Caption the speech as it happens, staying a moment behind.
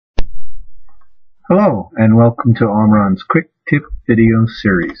Hello and welcome to Omron's Quick Tip video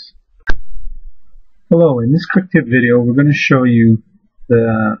series. Hello, in this Quick Tip video we're going to show you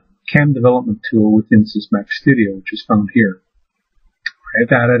the CAM development tool within Sysmac Studio, which is found here.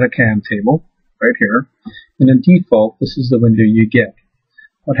 I've added a CAM table right here, and in default this is the window you get.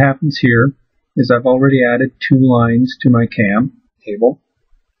 What happens here is I've already added 2 lines to my CAM table.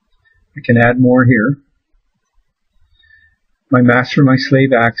 I can add more here. My master and my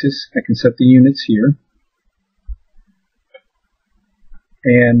slave axis, I can set the units here.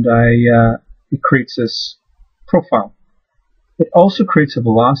 And it creates this profile. It also creates a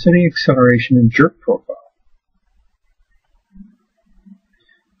velocity, acceleration, and jerk profile.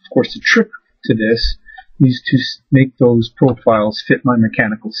 Of course, the trick to this is to make those profiles fit my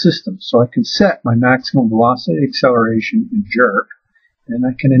mechanical system. So I can set my maximum velocity, acceleration, and jerk, and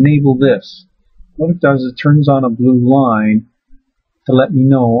I can enable this. What it does is it turns on a blue line to let me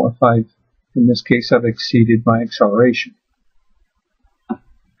know if in this case, I've exceeded my acceleration.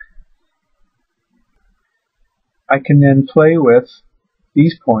 I can then play with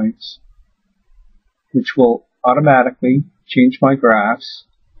these points, which will automatically change my graphs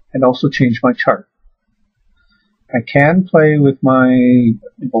and also change my chart. I can play with my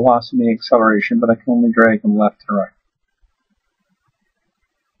velocity and acceleration, but I can only drag them left and right.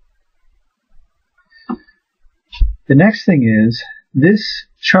 The next thing is, this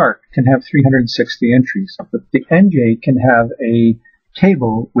chart can have 360 entries, but the NJ can have a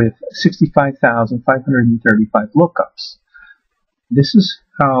table with 65,535 lookups. This is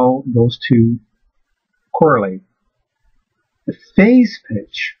how those two correlate. The phase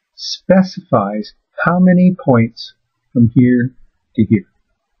pitch specifies how many points from here to here.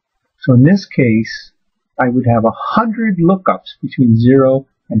 So in this case, I would have 100 lookups between 0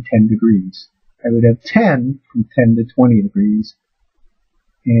 and 10 degrees. I would have 10 from 10 to 20 degrees.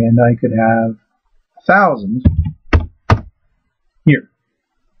 And I could have 1,000 here.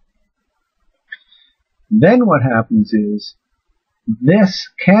 Then what happens is this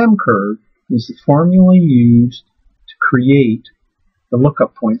CAM curve is the formula used to create the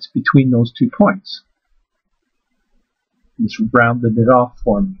lookup points between those 2 points. It's rounded it off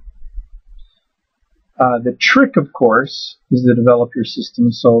for me. The trick, of course, is to develop your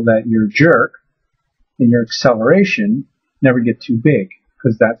system so that your jerk and your acceleration never get too big,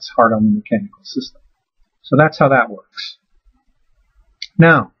 because that's hard on the mechanical system. So that's how that works.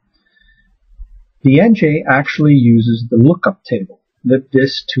 Now, the NJ actually uses the lookup table that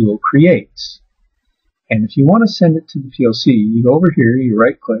this tool creates. And if you want to send it to the PLC, you go over here, you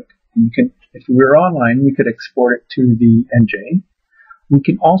right click, and you can, if we were online, we could export it to the NJ. We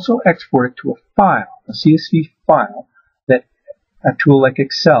can also export it to a file, a CSV file, that a tool like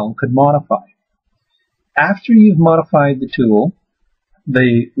Excel could modify. After you've modified the tool,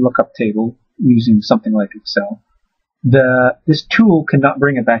 the lookup table using something like Excel, this tool cannot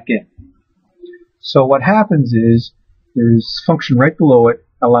bring it back in. So what happens is there's a function right below it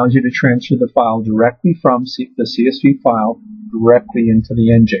allows you to transfer the file directly from the CSV file directly into the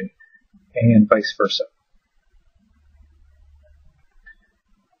NJ and vice versa.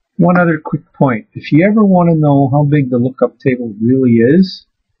 One other quick point. If you ever want to know how big the lookup table really is,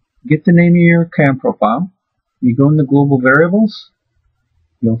 get the name of your CAM profile. You go into global variables.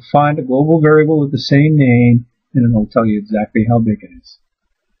 You'll find a global variable with the same name, and it'll tell you exactly how big it is.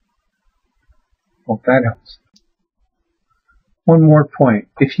 Hope that helps. One more point.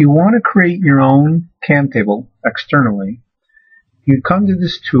 If you want to create your own CAM table externally, you come to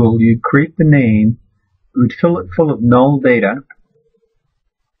this tool, you create the name, you would fill it full of null data,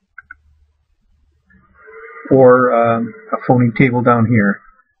 or a phony table down here.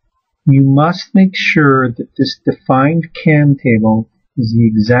 You must make sure that this defined CAM table is the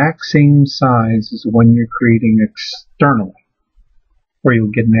exact same size as the one you're creating externally, or you'll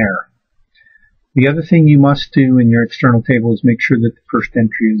get an error. The other thing you must do in your external table is make sure that the first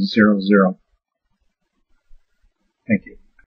entry is 00. Thank you.